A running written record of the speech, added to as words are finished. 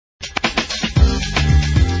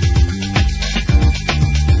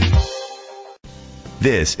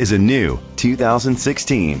This is a new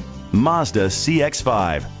 2016 Mazda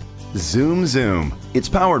CX-5. Zoom zoom. It's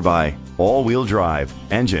powered by all-wheel drive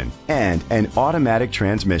engine and an automatic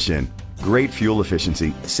transmission. Great fuel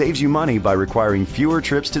efficiency saves you money by requiring fewer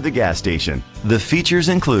trips to the gas station. The features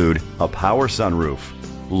include a power sunroof,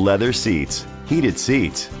 leather seats, heated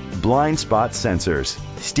seats, blind spot sensors,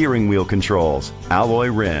 steering wheel controls, alloy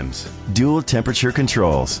rims, dual temperature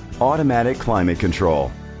controls, automatic climate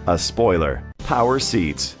control, a spoiler, power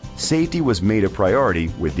seats. Safety was made a priority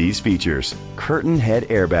with these features: curtain head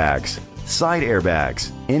airbags, side airbags,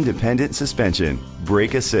 independent suspension,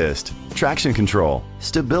 brake assist, traction control,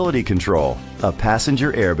 stability control, a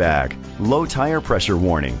passenger airbag, low tire pressure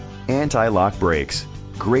warning, anti-lock brakes.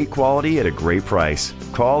 Great quality at a great price.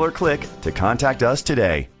 Call or click to contact us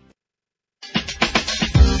today.